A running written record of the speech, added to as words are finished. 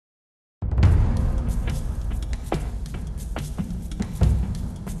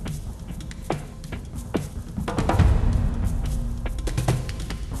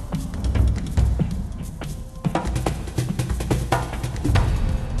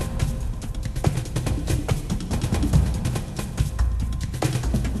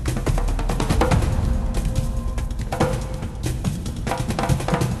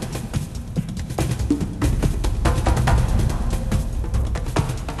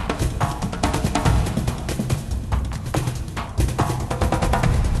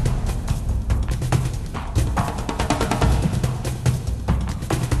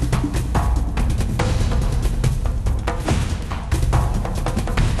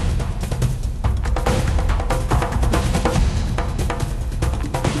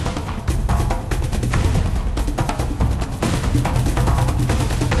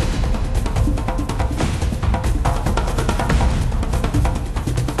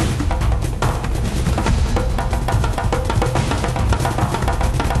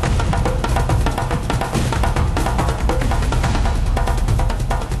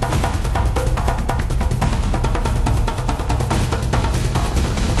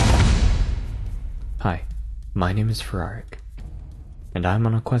My name is Ferraric, and I'm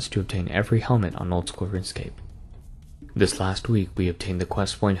on a quest to obtain every helmet on Old School RuneScape. This last week we obtained the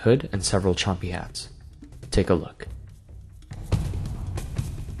quest point hood and several chompy hats. Take a look.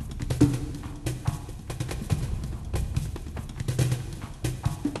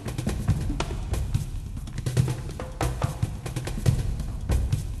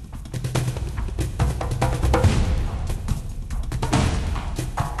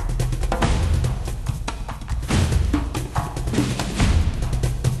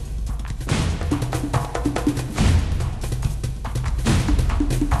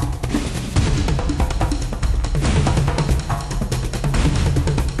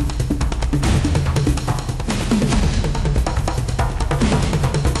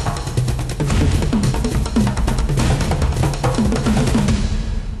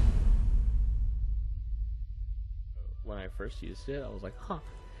 When I first used it, I was like, huh,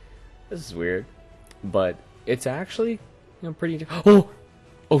 this is weird. But it's actually, pretty...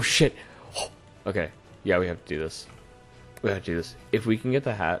 Oh shit! Okay, yeah, we have to do this. We have to do this. If we can get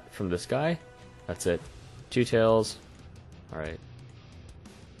the hat from this guy, that's it. 2 tails. Alright.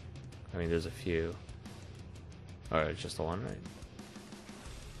 I mean, there's a few. Alright, it's just the one,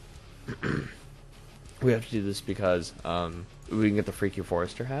 right? We have to do this because we can get the Freaky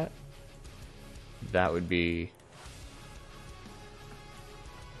Forester hat. That would be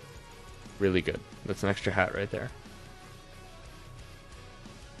really good. That's an extra hat right there.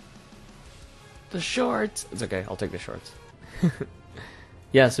 The shorts! It's okay, I'll take the shorts.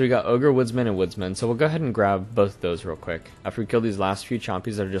 Yeah, so we got Ogre, Woodsman, and Woodsman. So we'll go ahead and grab both of those real quick. After we kill these last few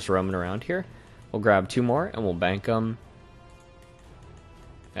chompies that are just roaming around here, we'll grab 2 more and we'll bank them.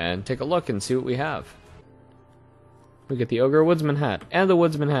 And take a look and see what we have. We get the Ogre Woodsman hat and the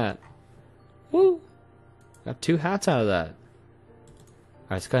Woodsman hat. Woo! Got 2 hats out of that.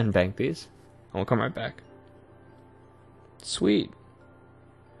 Alright, let's go ahead and bank these. And we'll come right back. Sweet.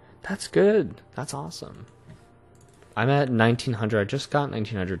 That's good. That's awesome. I'm at 1900. I just got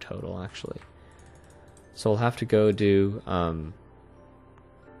 1900 total, actually. So we'll have to go do,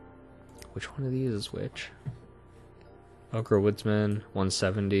 which one of these is which? Ogre Woodsman,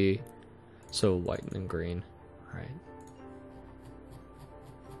 170. So white and green. Alright.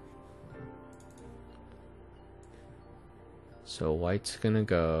 So white's gonna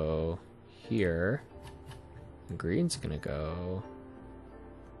go here, and green's gonna go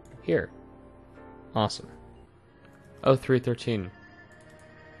here. Awesome. Oh, 313.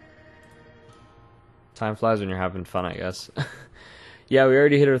 Time flies when you're having fun, I guess. Yeah, we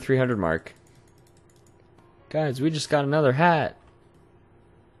already hit our 300 mark. Guys, we just got another hat.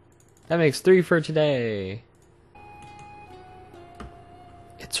 That makes 3 for today.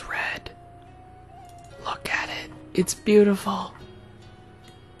 It's red. Look at it. It's beautiful.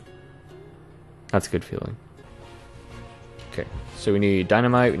 That's a good feeling. Okay, so we need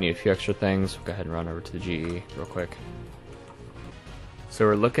dynamite, we need a few extra things. We'll go ahead and run over to the GE real quick. So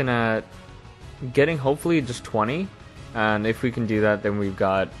we're looking at getting hopefully just 20. And if we can do that, then we've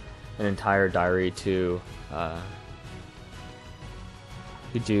got an entire diary to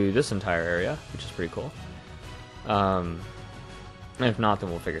we do this entire area, which is pretty cool. And if not, then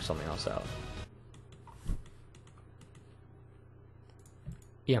we'll figure something else out.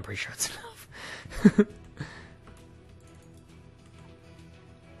 Yeah, I'm pretty sure it's enough.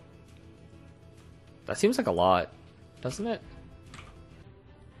 That seems like a lot, doesn't it?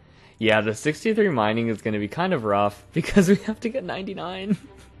 Yeah, the 63 mining is going to be kind of rough because we have to get 99.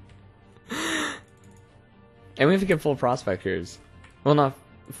 And we have to get full prospectors. Well, not...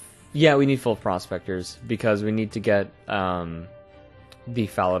 Yeah, we need full prospectors because we need to get the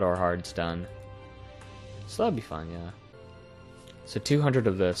Falador hards done. So that'd be fun, yeah. So 200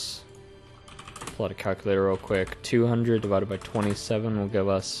 of this. Pull out a calculator real quick. 200 divided by 27 will give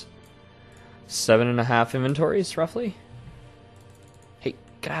us 7.5 inventories, roughly. Hey,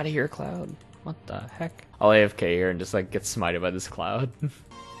 get out of here, Cloud. What the heck? I'll AFK here and just like get smited by this cloud. The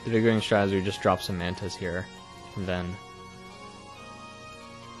big ring strategy, we just drop some mantas here. And then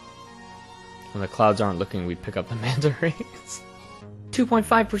when the clouds aren't looking, we pick up the manta rays.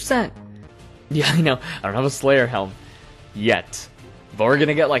 2.5%! Yeah, I know. I don't have a Slayer helm yet. But we're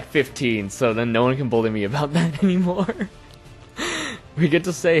gonna get like 15, so then no one can bully me about that anymore. We get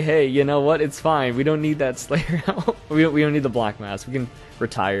to say, hey, you know what? It's fine. We don't need that Slayer helm. We don't need the Black Mask. We can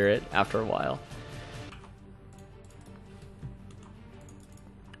retire it after a while.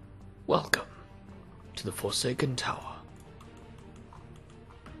 Welcome to the Forsaken Tower.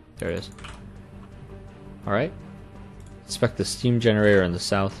 There it is. Alright. Inspect the steam generator in the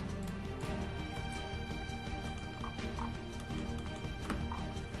south.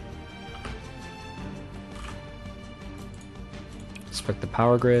 Inspect the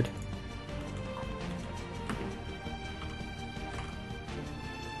power grid.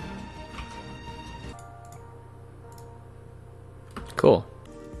 Cool.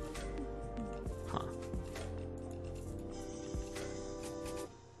 Huh.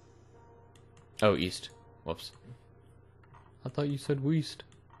 Oh, east. Whoops. I thought you said west.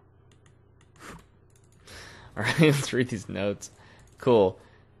 Alright, let's read these notes. Cool.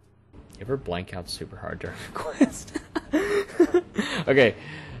 You ever blank out super hard during a quest?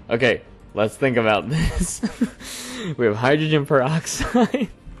 Okay, let's think about this. We have hydrogen peroxide.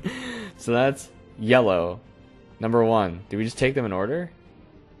 So that's yellow. Number 1. Do we just take them in order?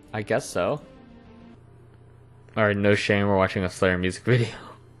 I guess so. Alright, no shame, we're watching a Slayer music video.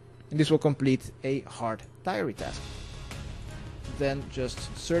 This will complete a hard diary task. Then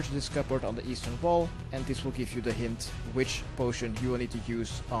just search this cupboard on the eastern wall, and this will give you the hint which potion you will need to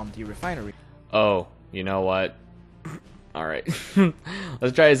use on the refinery. Oh, you know what? Alright.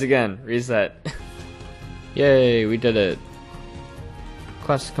 Let's try this again. Reset. Yay, we did it.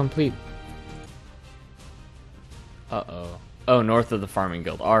 Quest complete. Uh-oh. Oh, north of the farming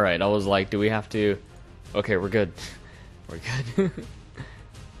guild. Alright, I was like, do we have to... Okay, we're good. We're good.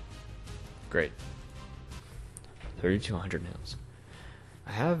 Great. 3,200 nails.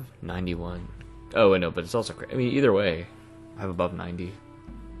 I have 91. Oh, I know, but it's also... I mean, either way, I have above 90.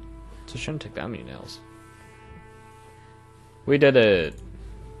 So it shouldn't take that many nails. We did it!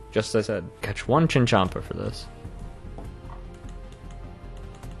 Just as I said. Catch 1 Chinchampa for this.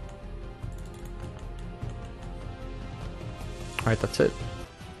 Alright, that's it.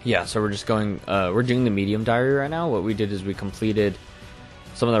 Yeah, so we're just going, we're doing the medium diary right now. What we did is we completed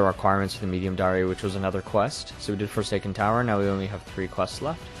some of the requirements for the medium diary, which was another quest. So we did Forsaken Tower, now we only have 3 quests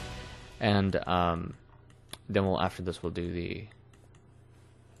left. And, then after this we'll do the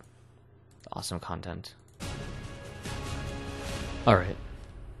awesome content. Alright.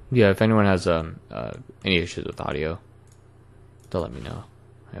 Yeah, if anyone has, any issues with audio, they'll let me know,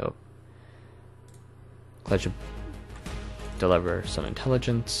 I hope. Glad you deliver some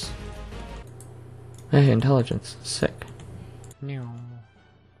intelligence. Hey, intelligence. Sick.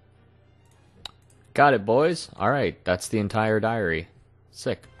 Got it, boys. Alright, that's the entire diary.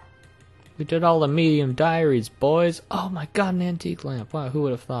 Sick. We did all the medium diaries, boys. Oh my god, an antique lamp. Wow, who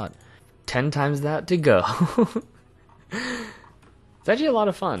would have thought? 10 times that to go. It's actually a lot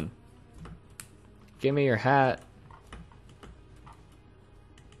of fun. Give me your hat.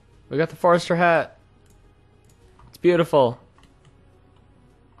 We got the Forester hat. It's beautiful.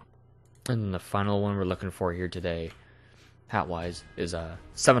 And the final one we're looking for here today, hat-wise, is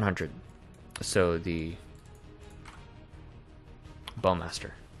 700. So the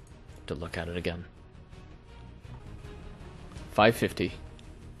Bowmaster. To look at it again. 550.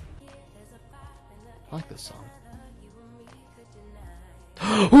 I like this song.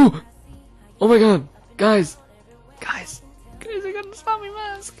 Ooh! Oh my god! Guys! Guys! Guys, I got the zombie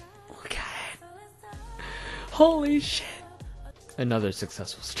mask! Look at it! Holy shit! Another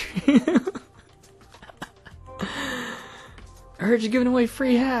successful stream. I heard you giving away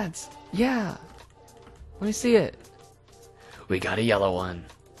free hats! Yeah! Let me see it. We got a yellow one.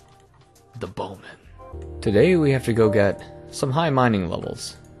 The Bowman. Today we have to go get some high mining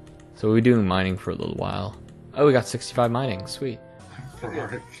levels. So we'll be doing mining for a little while. Oh, we got 65 mining. Sweet.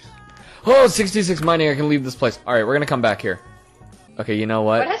 Oh, 66 mining. I can leave this place. Alright, we're gonna come back here. Okay, you know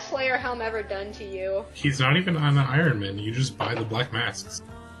what? What has Slayer Helm ever done to you? He's not even on an Iron Man. You just buy the black masks.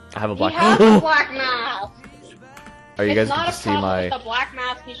 I have a He black... has a black mask! Are you guys It's going not to a see problem my... with the black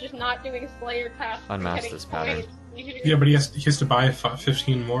mask, he's just not doing Slayer tasks. and Unmask getting this pattern. points. Yeah, but he has to buy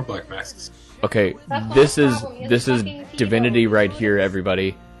 15 more black masks. Okay, That's not this a is problem. He has this is fucking divinity T-bones. right here,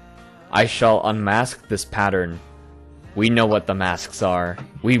 everybody. I shall unmask this pattern. We know what the masks are.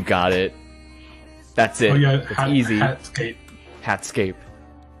 We've got it. That's it. Oh yeah, it's easy. Hatscape. Hatscape.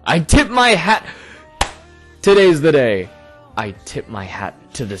 I tip my hat. Today's the day. I tip my hat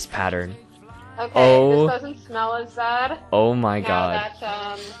to this pattern. Okay, Oh. this doesn't smell as bad. Oh my Now god.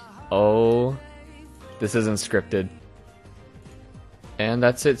 that, Oh. This isn't scripted. And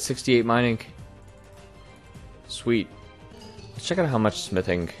that's it. 68 mining. Sweet. Let's check out how much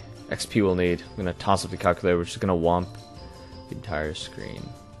smithing XP we'll need. I'm gonna toss up the calculator, which is gonna womp the entire screen.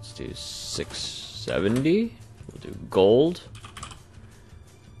 Let's do 670. We'll do gold.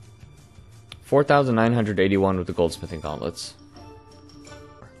 4,981 with the goldsmithing gauntlets.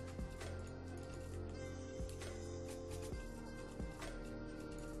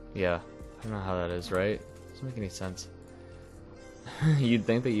 Yeah, I don't know how that is, right? Doesn't make any sense. You'd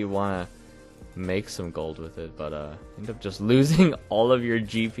think that you want to make some gold with it, but end up just losing all of your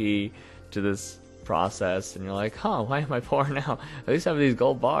GP to this process, and you're like, huh, why am I poor now? At least I have these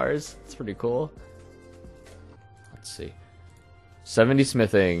gold bars. It's pretty cool. Let's see. 70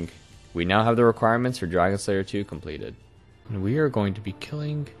 smithing. We now have the requirements for Dragon Slayer 2 completed. And we are going to be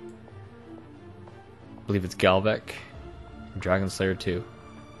killing, I believe it's Galvek, Dragon Slayer 2.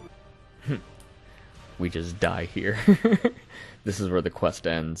 We just die here. This is where the quest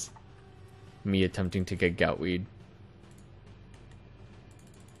ends. Me attempting to get Goutweed.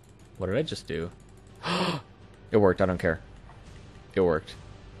 What did I just do? It worked, I don't care. It worked.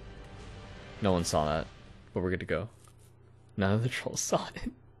 No one saw that, but we're good to go. None of the trolls saw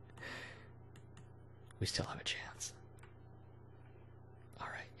it. We still have a chance.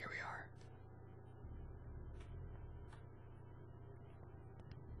 Alright, here we are.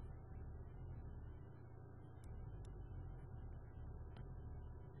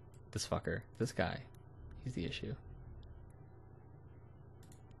 This fucker, this guy, he's the issue.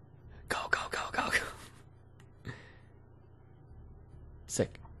 Go, go, go, go, go.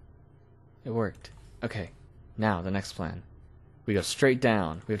 Sick. It worked. Okay, now the next plan. We go straight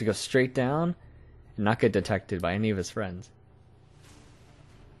down. We have to go straight down and not get detected by any of his friends.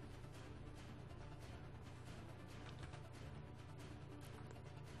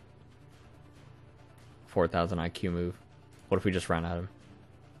 $4,000 IQ move. What if we just ran at him?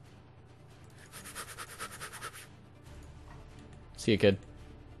 See you, kid.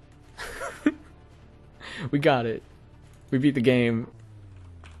 We got it. We beat the game.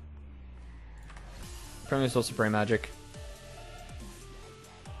 Apparently supposed to spray magic.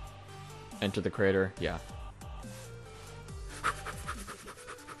 Enter the crater. Yeah.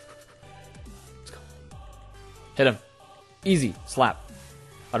 Let's go. Hit him. Easy. Slap.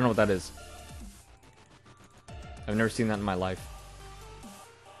 I don't know what that is. I've never seen that in my life.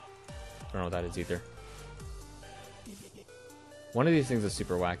 I don't know what that is either. One of these things is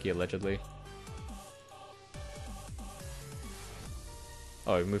super wacky, allegedly.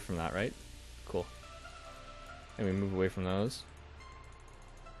 Oh, we moved from that, right? Cool. And we move away from those.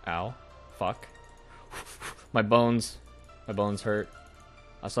 Ow. Fuck. My bones. My bones hurt.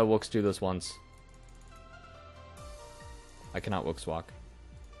 I saw Wooks do this once. I cannot Wooks walk.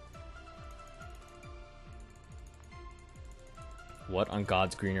 What on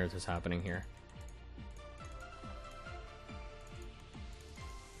God's green earth is happening here?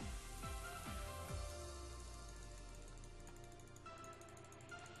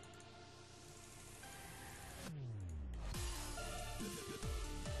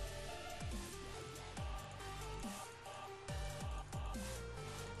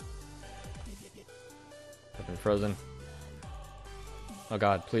 I've been frozen. Oh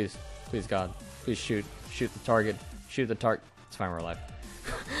God, please. Please God. Please shoot. Shoot the target. Shoot the target. It's fine, we're alive.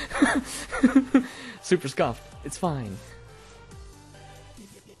 Super scuffed. It's fine.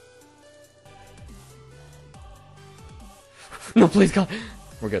 No, please God.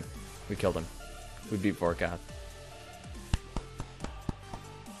 We're good. We killed him. We beat Vorkath.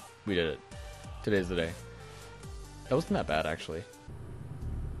 We did it. Today's the day. That wasn't that bad, actually.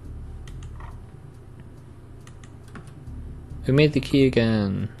 Who made the key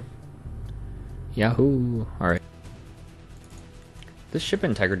again? Yahoo! Alright. This ship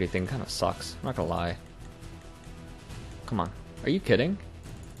integrity thing kind of sucks. I'm not gonna lie. Come on. Are you kidding?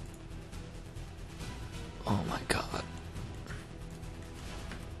 Oh my God.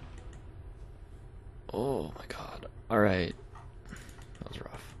 Oh my God. Alright. That was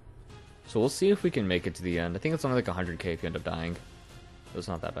rough. So we'll see if we can make it to the end. I think it's only like 100k if you end up dying. It was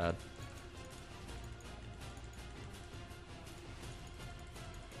not that bad.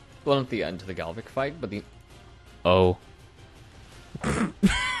 Well, not the end to the Galvik fight, but the... Oh.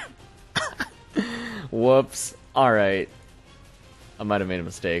 Whoops. Alright. I might have made a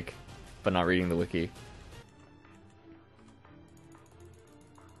mistake, but not reading the wiki.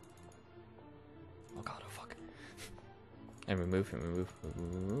 Oh God, oh fuck. And we move, and we move, and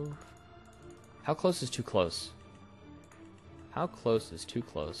we move. How close is too close? How close is too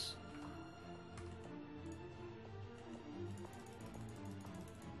close?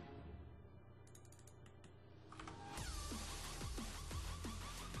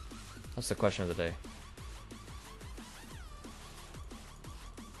 That's the question of the day.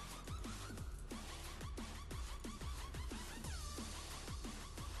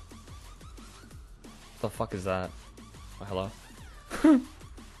 The fuck is that? Oh, hello?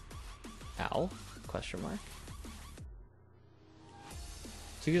 Ow? Question mark?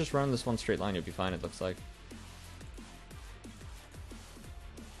 So you can just run this one straight line, you'll be fine, it looks like.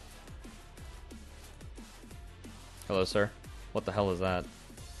 Hello, sir. What the hell is that?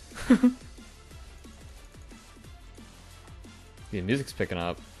 The music's picking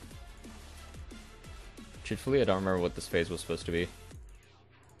up. Truthfully, I don't remember what this phase was supposed to be.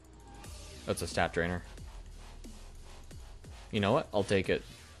 Oh, it's a stat drainer. You know what? I'll take it.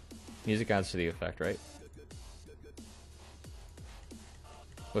 Music adds to the effect, right?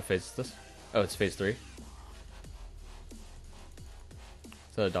 What phase is this? Oh, it's phase 3. Is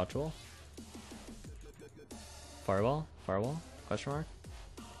that a dodge wall? Fireball? Firewall? Question mark?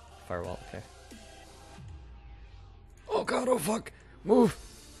 Firewall, okay. Oh god, oh fuck! Move!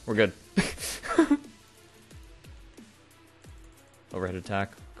 We're good. Overhead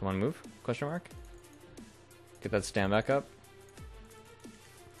attack. Come on, move? Question mark? Get that stand back up.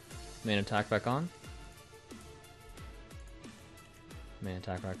 Main attack back on. Main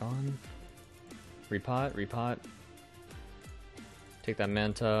attack back on. Repot, repot. Take that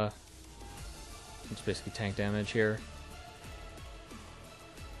manta. It's basically tank damage here.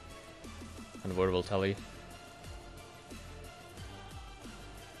 Unavoidable telly.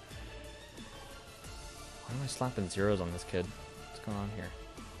 Why am I slapping zeros on this kid? What's going on here?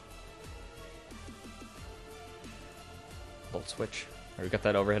 Bolt switch. Alright, we got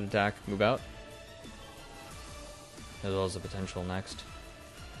that overhead attack. Move out. As well as the potential next.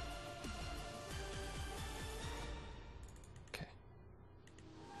 Okay.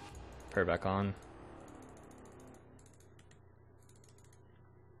 Pair back on.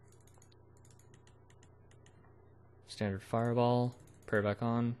 Standard fireball. Pair back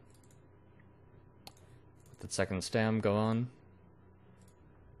on. Let the second stam go on.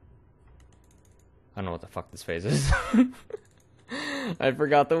 I don't know what the fuck this phase is. I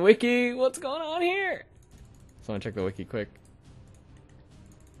forgot the wiki. What's going on here? So I'm gonna check the wiki quick.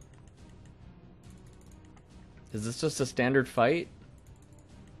 Is this just a standard fight?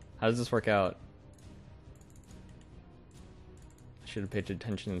 How does this work out? I should have paid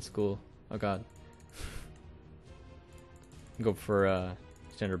attention in school. Oh god. Go for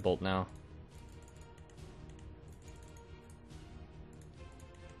standard bolt now.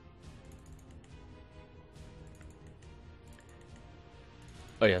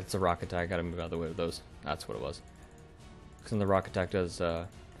 Oh yeah, it's a rock attack. I gotta move out of the way of those. That's what it was. Because then the rock attack does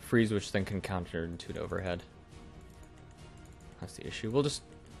freeze, which then can counter into the overhead. That's the issue. We'll just...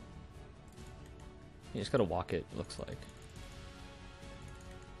 You just gotta walk it, looks like.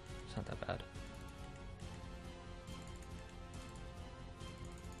 It's not that bad.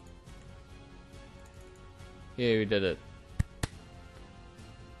 Yeah, we did it.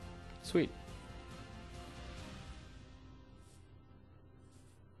 Sweet.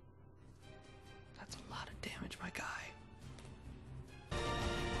 That's a lot of damage, my guy.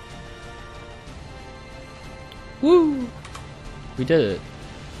 Woo! We did it.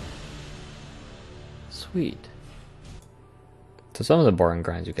 Sweet. So some of the boring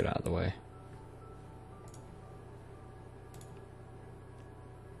grinds you get out of the way.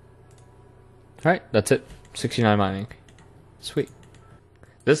 Alright, that's it. 69 mining. Sweet.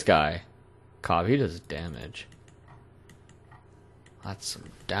 This guy, Cobb, he does damage. That's some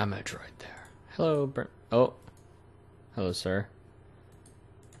damage right there. Hello, Brent. Oh. Hello, sir.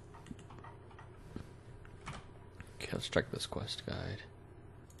 Okay, let's check this quest guide.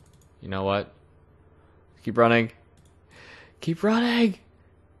 You know what? Keep running. Keep running!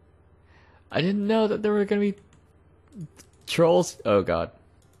 I didn't know that there were gonna be trolls. Oh god.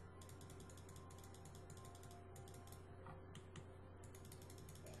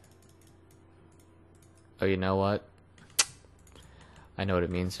 Oh, you know what? I know what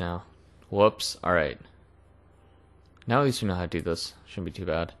it means now. Whoops. Alright. Now at least you know how to do this. Shouldn't be too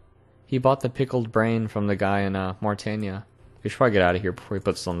bad. He bought the pickled brain from the guy in Mauritania. We should probably get out of here before he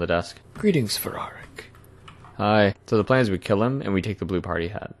puts it on the desk. Greetings, Ferraric. Hi. So the plan is we kill him and we take the blue party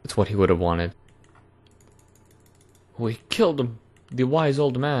hat. It's what he would have wanted. We killed him, the wise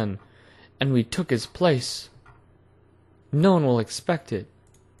old man, and we took his place. No one will expect it.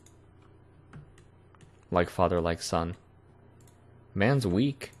 Like father, like son. Man's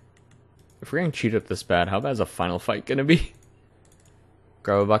weak. If we're getting cheated up this bad, how bad is a final fight gonna be?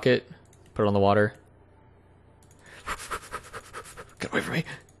 Grab a bucket, put it on the water. Get away from me, you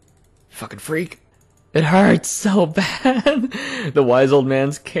fucking freak. It hurts so bad. The wise old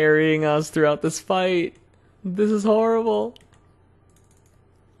man's carrying us throughout this fight. This is horrible.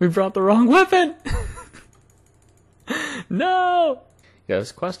 We brought the wrong weapon. No! Yeah,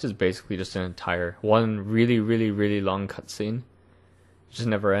 this quest is basically just an entire one really long cutscene. It just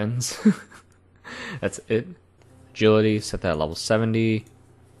never ends. That's it. Agility, set that at level 70.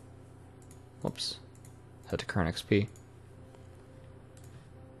 Whoops. Set to current XP.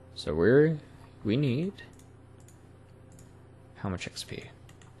 So we need how much XP?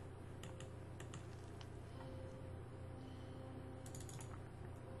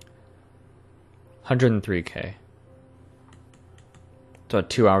 103K. So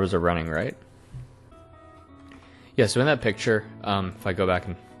 2 hours of running, right? Yeah, so in that picture, if I go back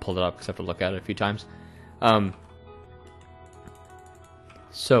and pull it up, because I have to look at it a few times.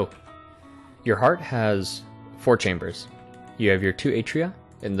 So, your heart has 4 chambers. You have your 2 atria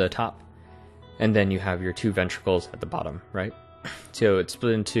in the top, and then you have your 2 ventricles at the bottom, right? So it's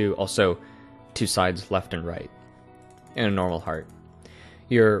split into also 2 sides, left and right, in a normal heart.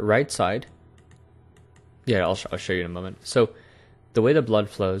 Your right side, yeah, I'll show you in a moment. So the way the blood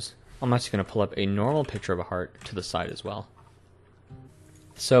flows, I'm actually going to pull up a normal picture of a heart to the side as well.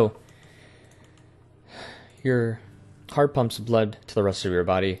 So your heart pumps blood to the rest of your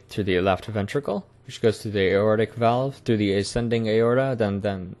body through the left ventricle, which goes through the aortic valve, through the ascending aorta,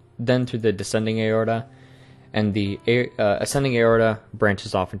 then through the descending aorta, and the ascending aorta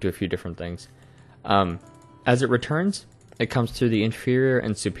branches off into a few different things. As it returns, it comes through the inferior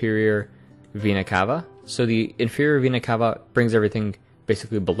and superior vena cava. So the inferior vena cava brings everything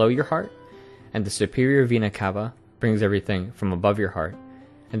basically below your heart, and the superior vena cava brings everything from above your heart,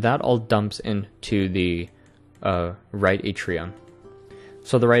 and that all dumps into the right atrium.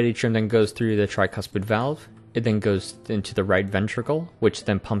 So the right atrium then goes through the tricuspid valve. It then goes into the right ventricle, which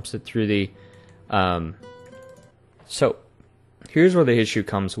then pumps it through the... So here's where the issue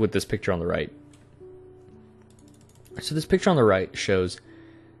comes with this picture on the right. So this picture on the right shows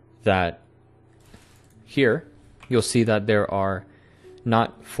that here you'll see that there are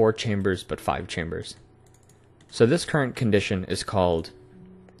not 4 chambers but 5 chambers. So this current condition is called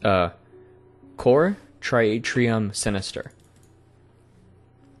cor triatrium sinister.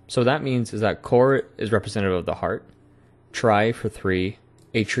 So that means is that core is representative of the heart, tri for 3,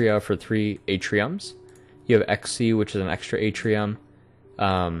 atria for 3 atriums. You have XC, which is an extra atrium,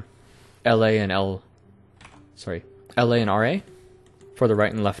 LA and RA for the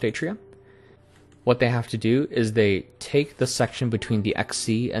right and left atrium. What they have to do is they take the section between the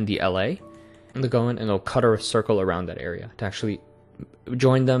XC and the LA, and they'll go in and they'll cut a circle around that area to actually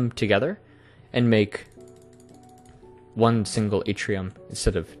join them together and make one single atrium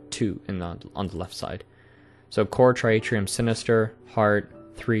instead of 2 on the left side. So cor triatrium sinister, heart,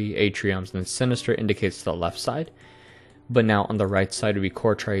 3 atriums, and then sinister indicates the left side. But now on the right side would be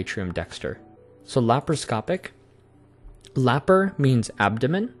cor triatrium dexter. So laparoscopic. Lapar means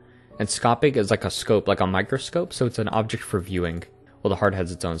abdomen, and scopic is like a scope, like a microscope, so it's an object for viewing. Well, the heart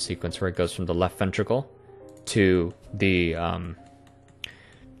has its own sequence where it goes from the left ventricle to the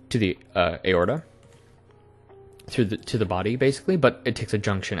aorta, to the body basically, but it takes a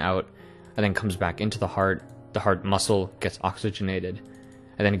junction out and then comes back into the heart. The heart muscle gets oxygenated,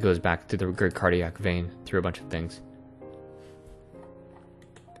 and then it goes back to the great cardiac vein through a bunch of things.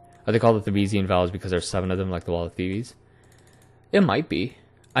 Are they called the Thebesian valves because there's 7 of them, like the wall of Thebes? It might be.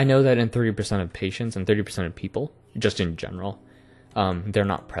 I know that in 30% of patients and 30% of people, just in general, they're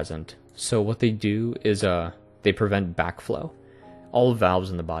not present. So what they do is they prevent backflow. All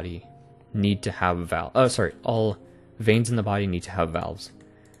valves in the body need to have all veins in the body need to have valves.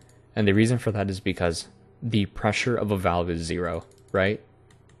 And the reason for that is because the pressure of a valve is 0, right?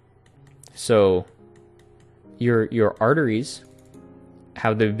 So your arteries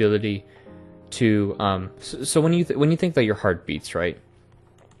have the ability to so when you think that your heart beats, right?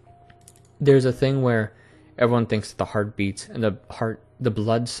 There's a thing where everyone thinks that the heart beats and the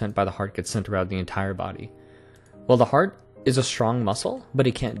blood sent by the heart gets sent around the entire body. Well, the heart is a strong muscle, but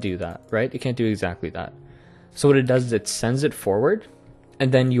it can't do that, right? It can't do exactly that. So what it does is it sends it forward,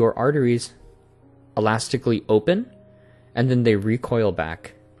 and then your arteries elastically open, and then they recoil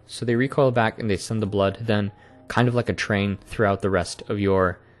back. So they recoil back and they send the blood then kind of like a train throughout the rest of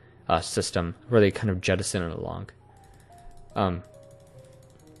your system, where they kind of jettison it along. But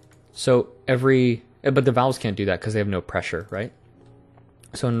the valves can't do that because they have no pressure, right?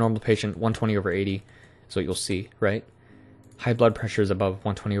 So in a normal patient, 120/80 is what you'll see, right? High blood pressure is above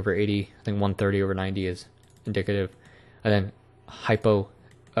 120/80. I think 130/90 is indicative. And then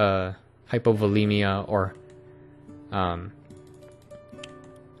hypovolemia or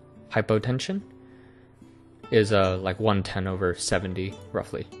hypotension is like 110/70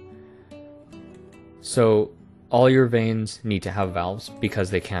 roughly. So all your veins need to have valves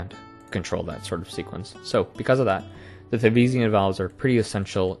because they can't control that sort of sequence. So because of that, the Thebesian valves are pretty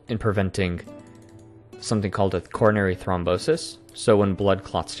essential in preventing something called a coronary thrombosis. So when blood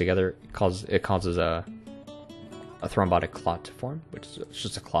clots together, it causes a thrombotic clot to form, which is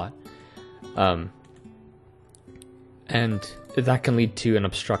just a clot. And that can lead to an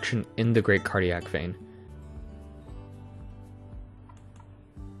obstruction in the great cardiac vein.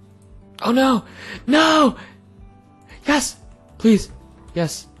 Oh no! No! Yes! Please!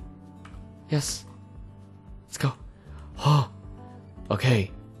 Yes! Yes! Let's go. Oh,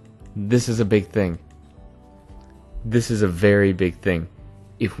 okay. This is a big thing. This is a very big thing.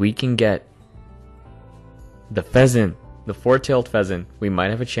 If we can get the pheasant, the four-tailed pheasant, we might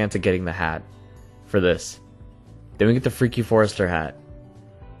have a chance of getting the hat for this. Then we get the Freaky Forester hat.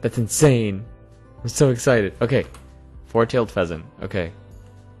 That's insane. I'm so excited. Okay. Four-tailed pheasant. Okay.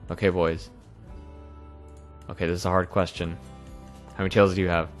 Okay, boys. Okay, this is a hard question. How many tails do you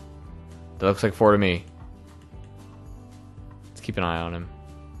have? That looks like 4 to me. Let's keep an eye on him.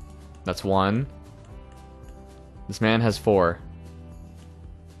 That's 1. This man has 4.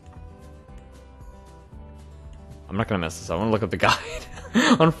 I'm not gonna mess this up. I wanna look up the guide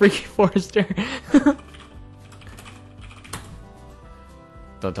on Freaky Forester.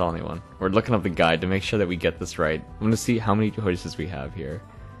 Don't tell anyone. We're looking up the guide to make sure that we get this right. I'm gonna see how many choices we have here.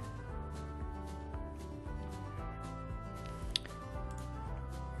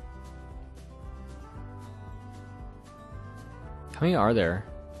 How many are there?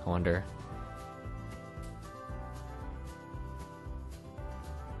 I wonder.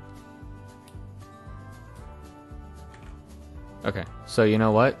 Okay, so you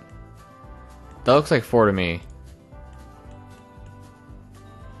know what? That looks like 4 to me.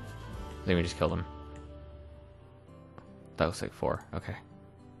 I think we just killed him. That looks like 4. Okay.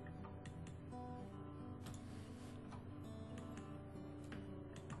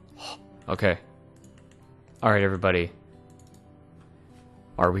 Okay. Alright, everybody.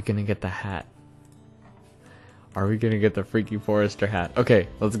 Are we gonna get the hat? Are we gonna get the Freaky Forester hat? Okay,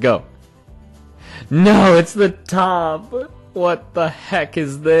 let's go. No, it's the top! What the heck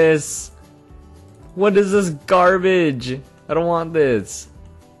is this? What is this garbage? I don't want this.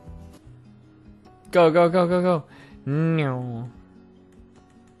 Go, go, go, go, go. No.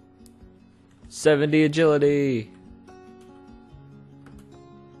 70 agility.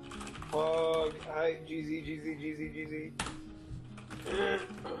 Fog. Hi, GZ.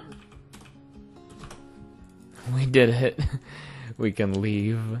 We did it. We can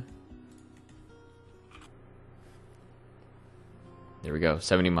leave. There we go.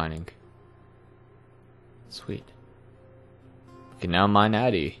 70 mining. Sweet. We can now mine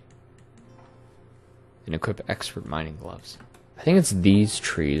Addy. And equip expert mining gloves. I think it's these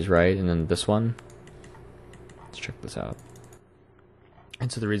trees, right? And then this one. Let's check this out.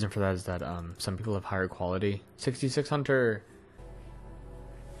 And so the reason for that is that some people have higher quality. 66 Hunter.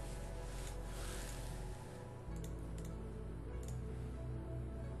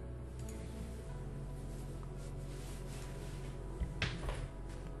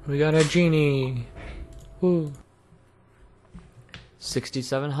 We got a genie. Woo.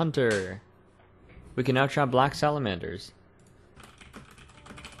 67 Hunter. We can now trap black salamanders.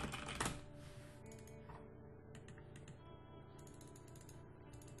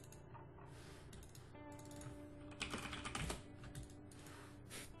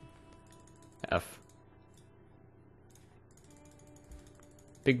 F.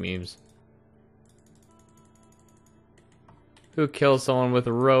 Big memes. Who kills someone with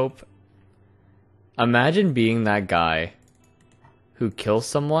a rope? Imagine being that guy who kills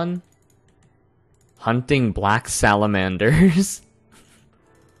someone hunting black salamanders.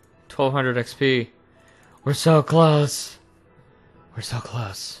 1200 XP. We're so close. We're so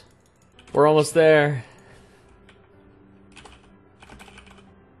close. We're almost there.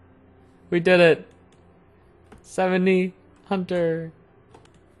 We did it. 70 Hunter.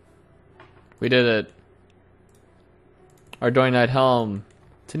 We did it. Our Doinite helm.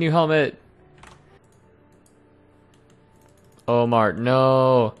 It's a new helmet. Omar,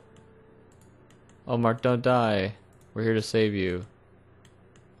 no. Omar, don't die. We're here to save you.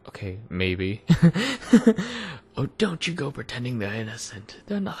 Okay, maybe. Oh, don't you go pretending they're innocent.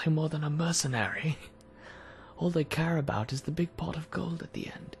 They're nothing more than a mercenary. All they care about is the big pot of gold at the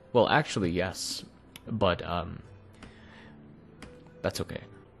end. Well, actually, yes. But, that's okay.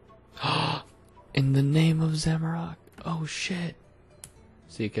 In the name of Zamorak. Oh, shit.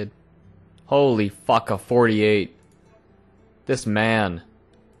 See, kid. Holy fuck, a 48. This man.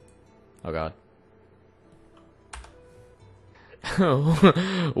 Oh, God.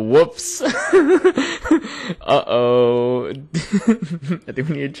 Oh, whoops. Uh-oh. I think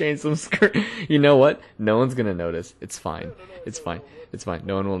we need to change some skirt. You know what? No one's gonna notice. It's fine. It's fine. It's fine.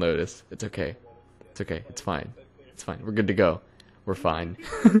 No one will notice. It's okay. It's okay. It's fine. It's fine. We're good to go. We're fine.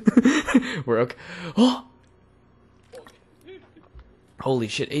 We're okay. Oh! Holy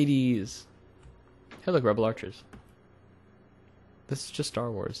shit, 80s. Hey, look, Rebel Archers. This is just Star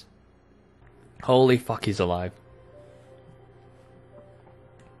Wars. Holy fuck, he's alive.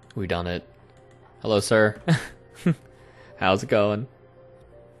 We done it. Hello, sir. How's it going?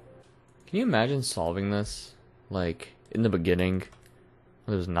 Can you imagine solving this Like, in the beginning,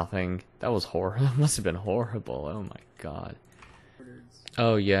 there was nothing. That was horrible. That must have been horrible. Oh my god.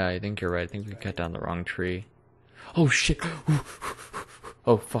 Oh yeah, I think you're right. I think we cut down the wrong tree. Oh shit!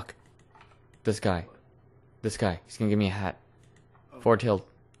 Oh fuck. This guy. This guy. He's gonna give me a hat. Four-tailed.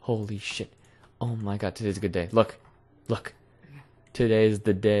 Holy shit. Oh my god, today's a good day. Look. Look. Today's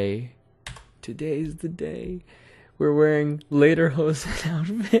the day. Today's the day. We're wearing lederhosen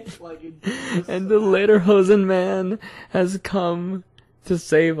outfit. And the lederhosen man has come to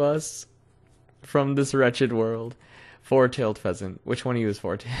save us from this wretched world. Four-tailed pheasant. Which one of you is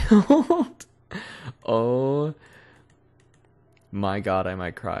four-tailed? Oh my god, I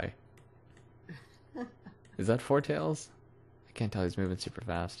might cry. Is that four tails? I can't tell, he's moving super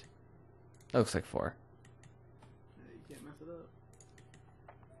fast. That looks like four. You can't mess it up.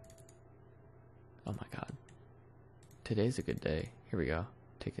 Oh my god. Today's a good day. Here we go.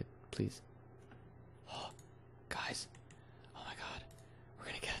 Take it, please. Oh, guys. Oh my god.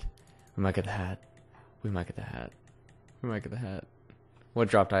 We might get the hat. We might get the hat. We might get the hat. What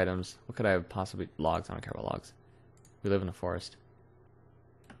dropped items? What could I have possibly... Logs? I don't care about logs. We live in a forest.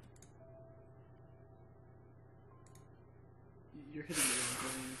 You're hitting the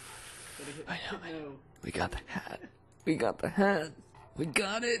wrong thing. I know. We got the hat. We got the hat. We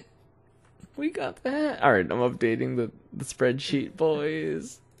got it. We got the hat. Alright, I'm updating the spreadsheet,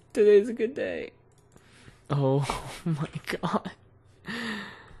 boys. Today's a good day. Oh my god.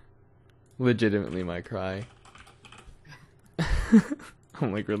 Legitimately might cry.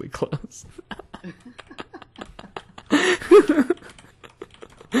 I'm like really close.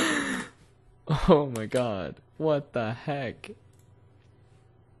 Oh my god. What the heck?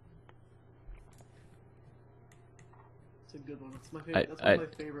 It's a good one. It's my favorite. That's one of my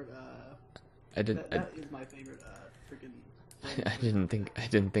favorite. That is my favorite. Freaking. I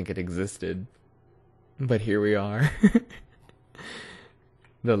didn't think it existed, but here we are.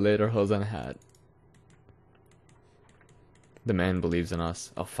 The lederhosen hat. The man believes in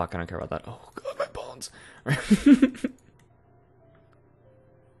us. Oh fuck! I don't care about that. Oh god, my bones.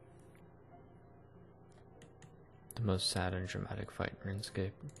 The most sad and dramatic fight in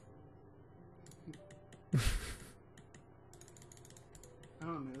RuneScape. I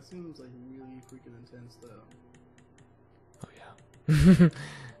don't know, it seems like really freaking intense though. Oh yeah.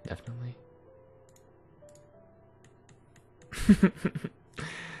 Definitely.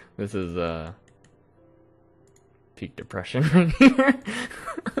 This is peak depression right here.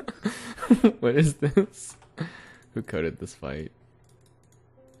 What is this? Who coded this fight?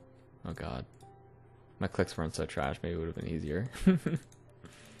 Oh god. My clicks weren't so trash, maybe it would have been easier. Can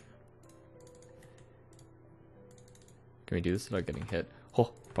we do this without getting hit?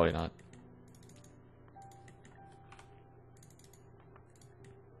 Oh, probably not.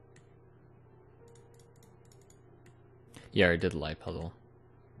 Yeah, I did the light puzzle.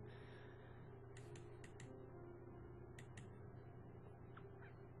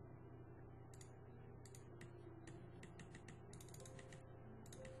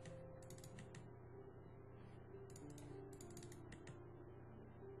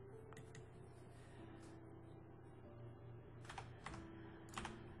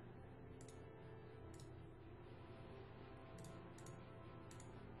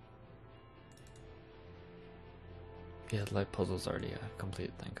 Yeah, the light puzzle's already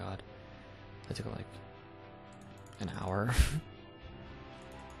complete, thank god. That took like an hour.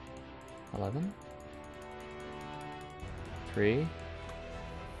 11? 3?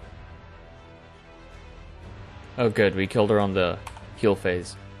 Oh good, we killed her on the heal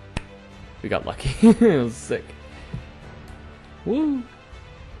phase. We got lucky. It was sick. Woo!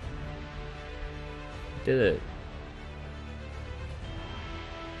 Did it.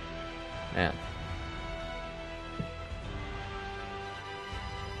 Man.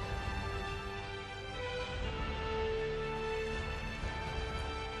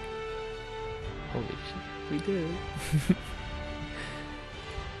 Holy shit, we did it.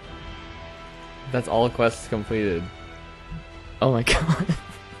 That's all quests completed. Oh my god.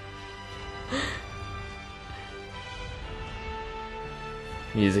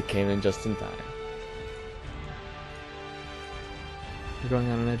 Music came in just in time. We're going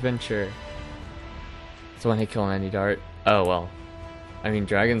on an adventure. It's one hit kill on any dart. Oh well. I mean,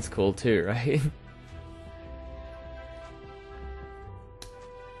 dragon's cool too, right?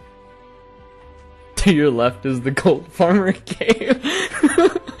 To your left is the gold farmer cave.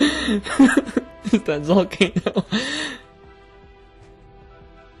 Is that volcano?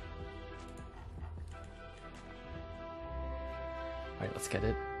 Alright, let's get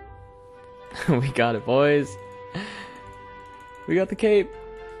it. We got it, boys. We got the cape.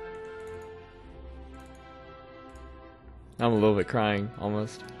 I'm a little bit crying,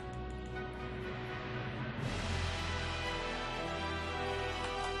 almost.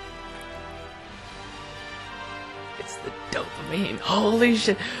 It's the dopamine. Holy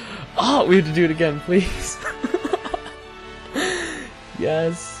shit. Oh, we have to do it again, please.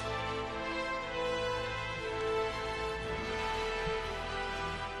 Yes.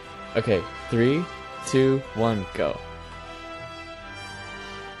 Okay, 3, 2, 1, go.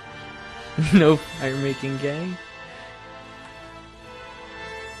 No fire making gang.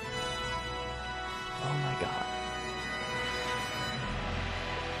 Oh my god.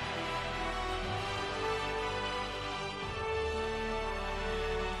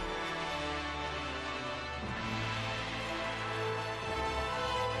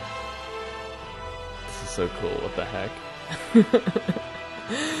 This is so cool, what the heck?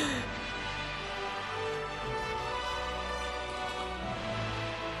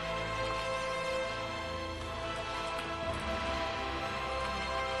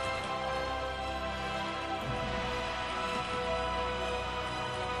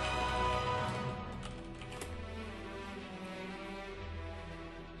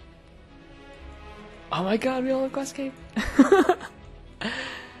 Oh my god, we all have Helmscape.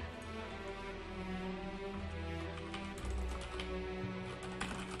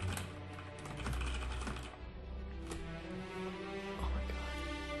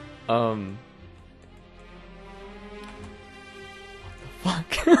 Oh my god. What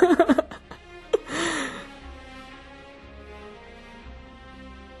the fuck?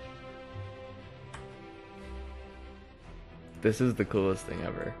 This is the coolest thing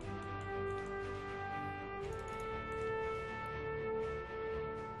ever.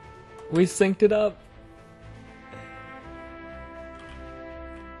 We synced it up.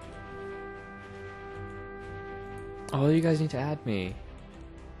 Oh, you guys need to add me.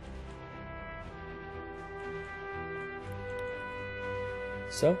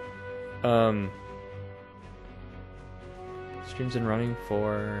 So, stream's been running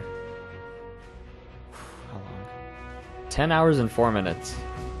for how long? 10 hours and 4 minutes.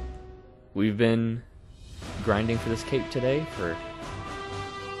 We've been grinding for this cape today for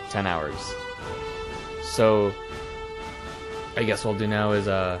 10 hours. So, I guess what we'll do now is,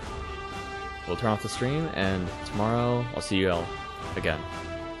 we'll turn off the stream, and tomorrow I'll see you all again.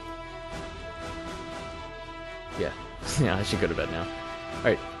 Yeah. Yeah, I should go to bed now.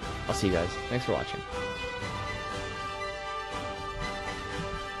 Alright, I'll see you guys. Thanks for watching.